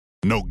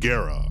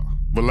Nogueira,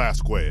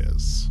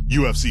 Velasquez,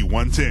 UFC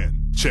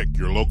 110. Check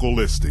your local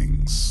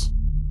listings.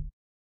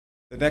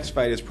 The next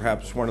fight is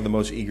perhaps one of the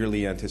most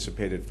eagerly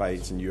anticipated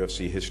fights in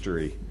UFC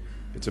history.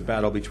 It's a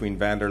battle between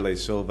Wanderlei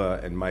Silva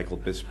and Michael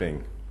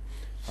Bisping.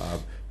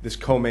 This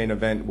co-main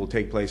event will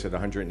take place at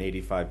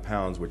 185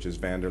 pounds, which is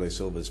Wanderlei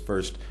Silva's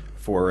first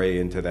foray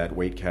into that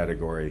weight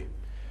category.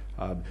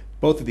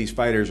 Both of these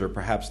fighters are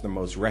perhaps the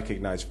most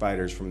recognized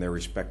fighters from their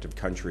respective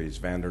countries,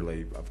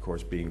 Wanderlei, of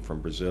course, being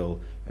from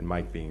Brazil, and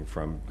Mike being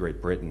from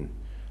Great Britain.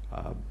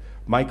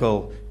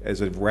 Michael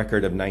has a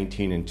record of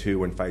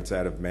 19-2 and fights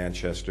out of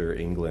Manchester,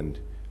 England.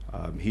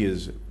 He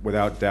is,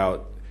 without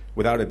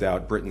a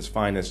doubt, Britain's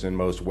finest and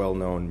most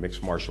well-known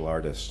mixed martial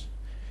artist.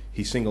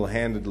 He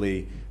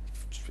single-handedly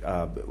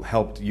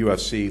helped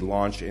UFC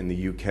launch in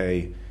the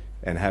UK,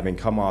 and having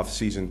come off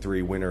Season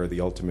 3 winner of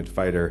The Ultimate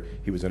Fighter,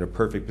 he was in a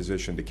perfect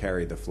position to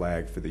carry the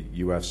flag for the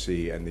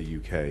UFC and the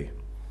UK.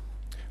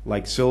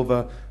 Like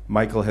Silva,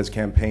 Michael has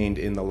campaigned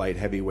in the light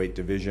heavyweight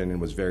division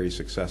and was very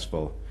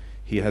successful.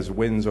 He has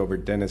wins over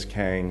Dennis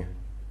Kang,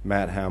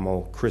 Matt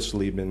Hamill, Chris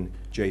Lieben,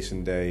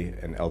 Jason Day,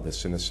 and Elvis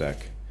Sinisek.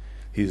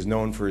 He is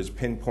known for his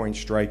pinpoint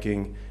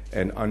striking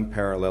and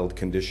unparalleled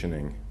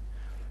conditioning.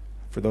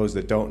 For those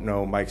that don't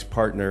know, Mike's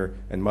partner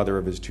and mother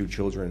of his two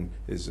children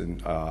is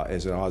an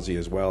Aussie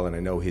as well, and I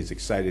know he's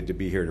excited to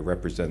be here to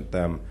represent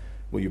them.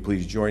 Will you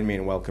please join me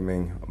in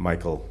welcoming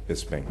Michael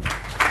Bisping?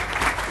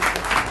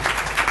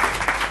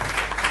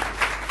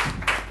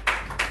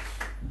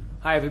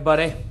 Hi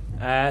everybody,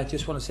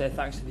 just want to say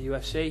thanks to the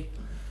UFC,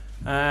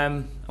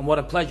 and what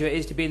a pleasure it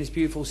is to be in this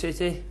beautiful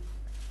city.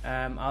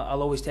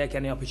 I'll always take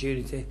any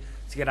opportunity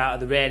to get out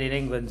of the rain in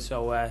England,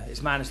 so it's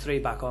 -3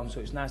 back home,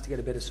 so it's nice to get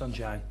a bit of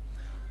sunshine.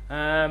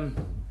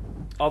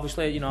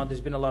 Obviously, you know, there's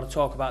been a lot of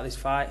talk about this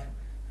fight.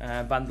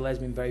 Wanderlei's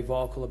been very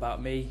vocal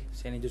about me,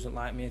 saying he doesn't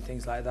like me and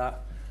things like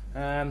that.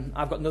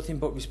 I've got nothing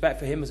but respect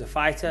for him as a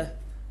fighter.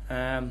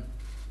 Can't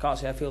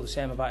say I feel the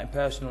same about him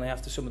personally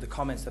after some of the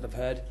comments that I've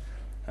heard.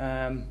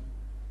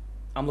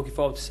 I'm looking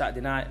forward to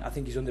Saturday night. I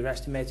think he's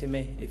underestimating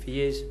me. If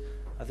he is,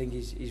 I think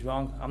he's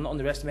wrong. I'm not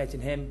underestimating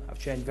him. I've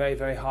trained very,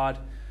 very hard.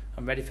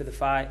 I'm ready for the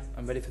fight.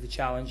 I'm ready for the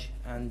challenge.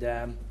 And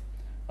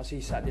I'll see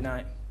you Saturday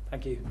night.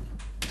 Thank you.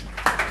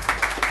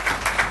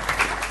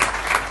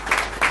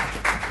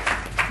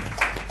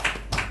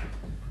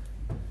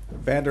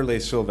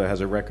 Wanderlei Silva has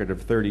a record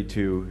of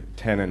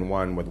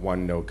 32-10-1 with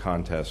one no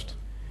contest.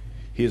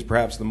 He is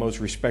perhaps the most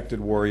respected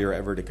warrior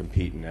ever to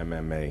compete in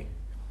MMA.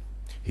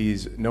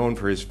 He's known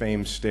for his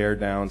famed stare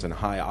downs and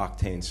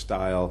high-octane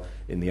style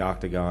in the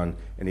octagon,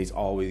 and he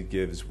always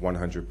gives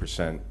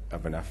 100%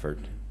 of an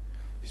effort.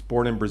 He's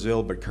born in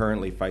Brazil but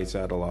currently fights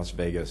out of Las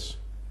Vegas.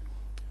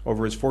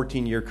 Over his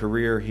 14-year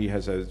career, he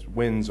has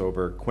wins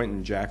over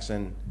Quentin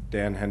Jackson,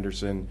 Dan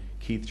Henderson,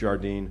 Keith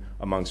Jardine,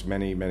 amongst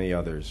many, many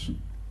others.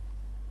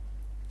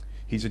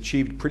 He's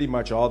achieved pretty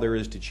much all there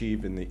is to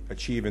achieve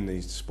in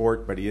the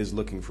sport, but he is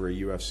looking for a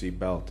UFC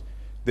belt.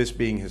 This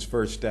being his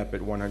first step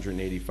at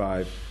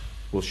 185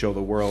 will show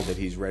the world that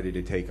he's ready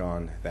to take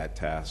on that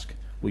task.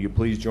 Will you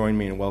please join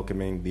me in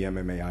welcoming the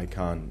MMA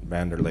icon,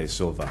 Wanderlei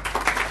Silva.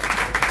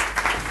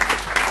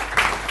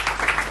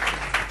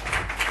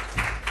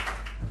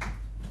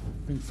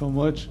 Thanks so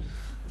much,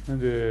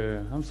 and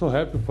I'm so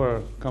happy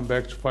for come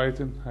back to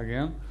fighting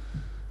again.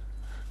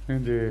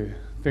 And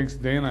thanks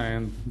Dana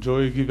and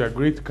Joey give a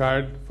great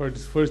card for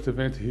this first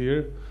event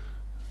here.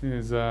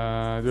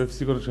 The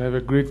UFC going to have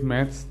a great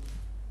match,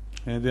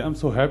 and I'm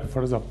so happy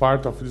for as a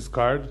part of this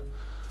card.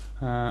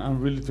 I'm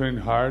really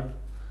training hard,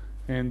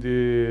 and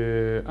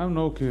I'm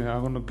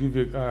going to give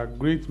you a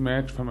great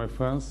match for my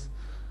fans,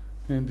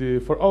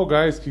 and for all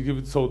guys who give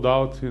it sold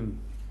out in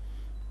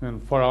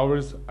 4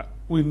 hours.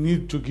 We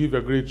need to give a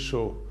great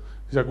show.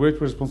 It's a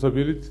great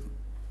responsibility,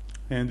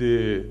 and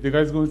the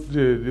guys going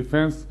to the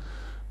fans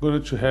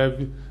going to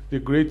have the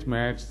great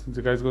match.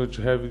 The guys going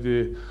to have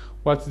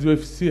what the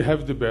UFC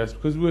have the best,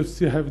 because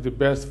UFC have the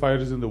best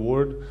fighters in the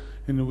world,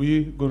 and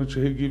we going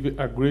to give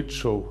a great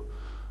show.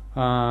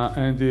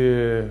 And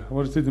I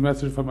want to say the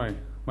message for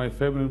my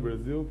family in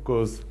Brazil,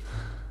 because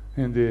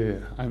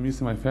I miss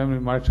my family.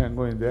 March I'm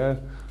going there.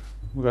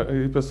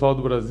 E pessoal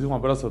do Brasil,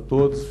 abraço a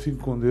todos. Fiquem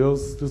com Deus.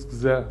 Se Deus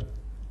quiser,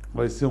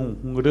 vai ser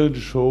grande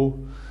show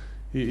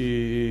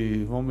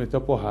e vamos meter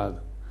a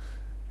porrada.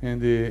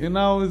 And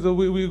now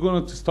we're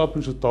going to stop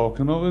and to talk,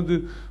 you know,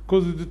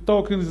 because the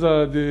talking is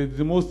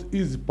the most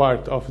easy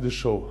part of the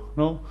show,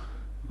 you know,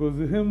 because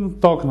him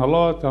talking a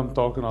lot, I'm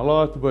talking a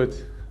lot, but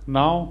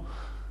now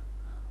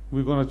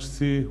we're going to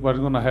see what's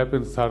going to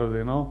happen Saturday,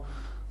 you know.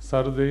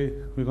 Saturday,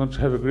 we're going to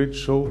have a great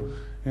show,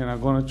 and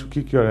I'm going to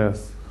kick your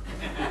ass.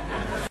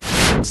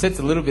 Sets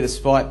a little bit of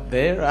spite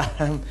there.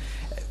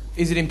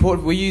 Is it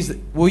important? Will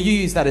you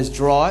use that as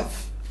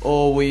drive,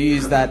 or will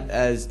you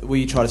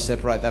try to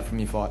separate that from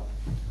your fight?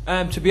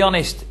 To be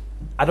honest,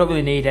 I don't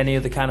really need any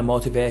other kind of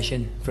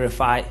motivation for a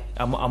fight.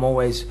 I'm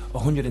always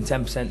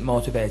 110%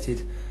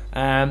 motivated.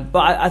 But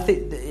I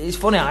think it's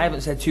funny, I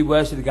haven't said 2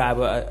 words to the guy,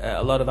 but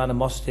a lot of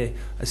animosity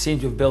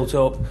seems to have built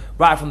up.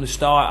 Right from the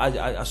start,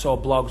 I saw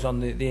blogs on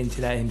the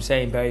internet, him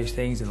saying various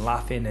things and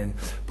laughing and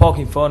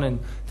poking fun and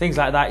things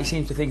like that. He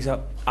seems to think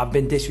that I've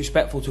been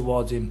disrespectful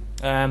towards him.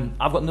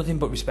 I've got nothing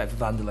but respect for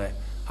Wanderlei.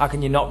 How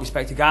can you not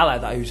respect a guy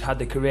like that who's had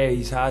the career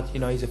he's had? You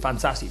know, he's a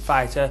fantastic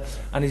fighter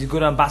and he's a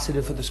good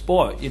ambassador for the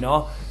sport, you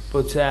know.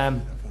 But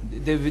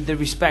the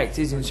respect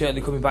isn't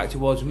certainly coming back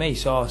towards me.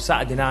 So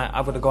Saturday night,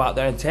 I've got to go out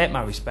there and take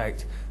my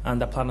respect,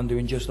 and I plan on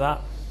doing just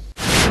that.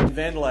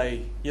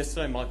 Wanderlei,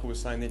 yesterday Michael was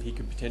saying that he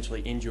could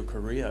potentially end your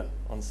career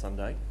on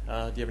Sunday. Do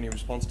you have any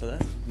response to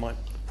that? Might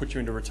put you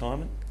into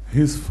retirement?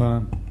 He's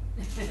fun.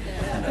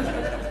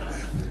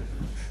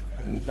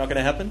 Not going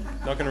to happen?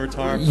 Not going to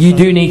retire? You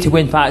do need to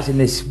win fights in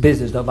this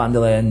business, though,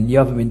 Wanderlei, and you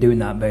haven't been doing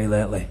that very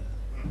lately.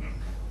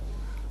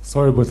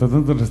 Sorry, but I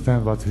don't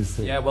understand what he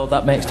said. Yeah, well,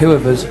 that makes 2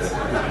 of us.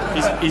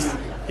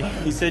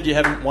 He said you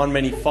haven't won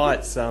many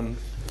fights. You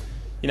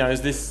know,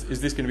 is this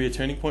going to be a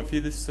turning point for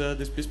you, this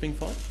Bisping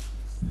fight?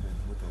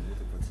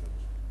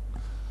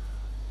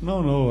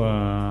 No.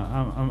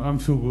 I'm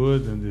feel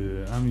good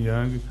and I'm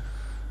young.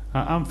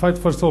 I'm fight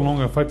for so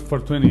long. I fight for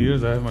 20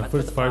 years. I have my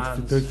first fight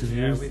for 30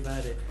 years. Yeah, we've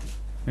had it.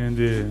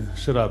 And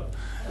shut up.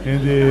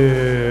 And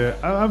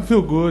I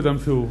feel good. I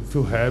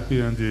feel happy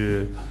and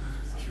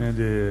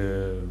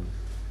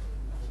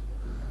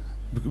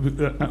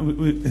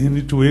he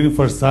need to wait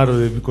for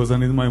Saturday because I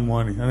need my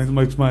money. I need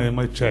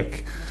my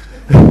check.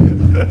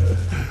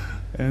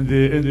 and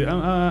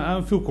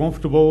I feel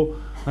comfortable.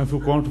 I feel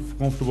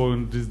comfortable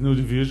in this new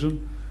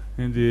division.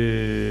 And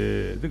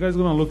the guy's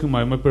gonna look at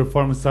my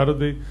performance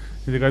Saturday.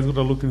 And the guy's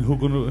gonna look at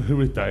who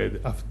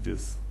retired after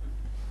this.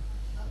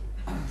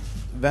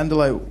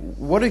 Wanderlei,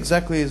 what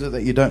exactly is it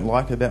that you don't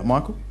like about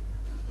Michael?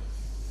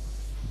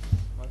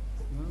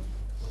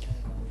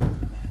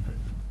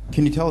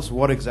 Can you tell us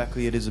what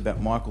exactly it is about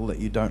Michael that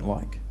you don't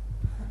like?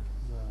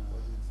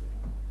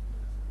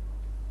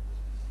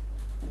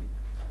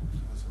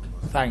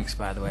 Thanks,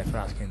 by the way, for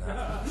asking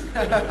that.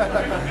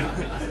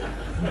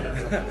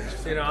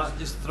 You know,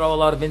 just throw a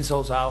lot of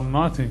insults out.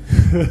 Nothing.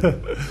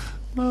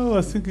 No, I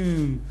was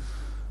thinking.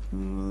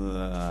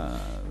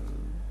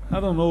 I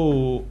don't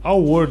know. Our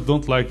world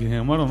don't like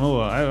him. I don't know.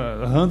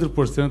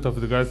 100% of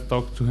the guys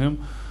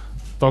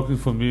talking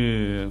for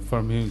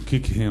me,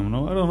 kick him.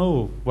 No, I don't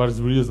know what is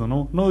the reason.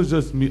 No, it's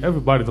just me.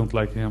 Everybody don't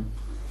like him.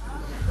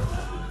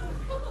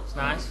 It's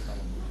nice.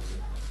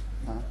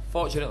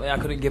 Fortunately, I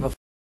couldn't give a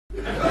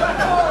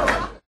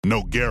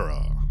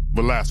Nogueira,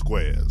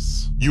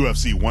 Velasquez,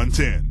 UFC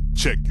 110.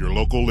 Check your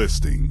local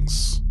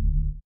listings.